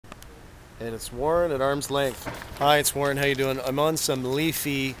And it's Warren at arm's length. Hi, it's Warren. How you doing? I'm on some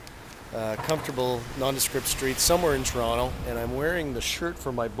leafy, comfortable, nondescript street somewhere in Toronto, and I'm wearing the shirt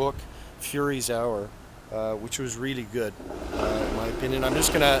from my book, Fury's Hour, which was really good, in my opinion. I'm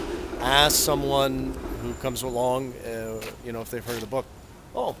just gonna ask someone who comes along, if they've heard of the book.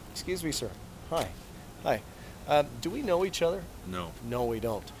 Oh, excuse me, sir. Hi. Hi. Do we know each other? No, No, we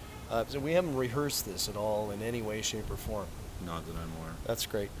don't. So we haven't rehearsed this at all in any way, shape, or form. not that I'm aware. That's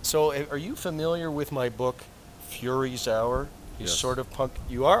great. So, are you familiar with my book, Fury's Hour? You Yes. sort of punk.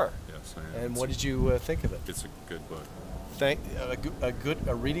 You are. Yes, I am. And what did you think of it? It's a good book.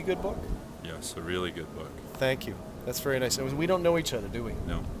 A really good book. Yes, a really good book. Thank you. That's very nice. We don't know each other, do we?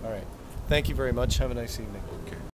 No. All right. Thank you very much. Have a nice evening. Okay.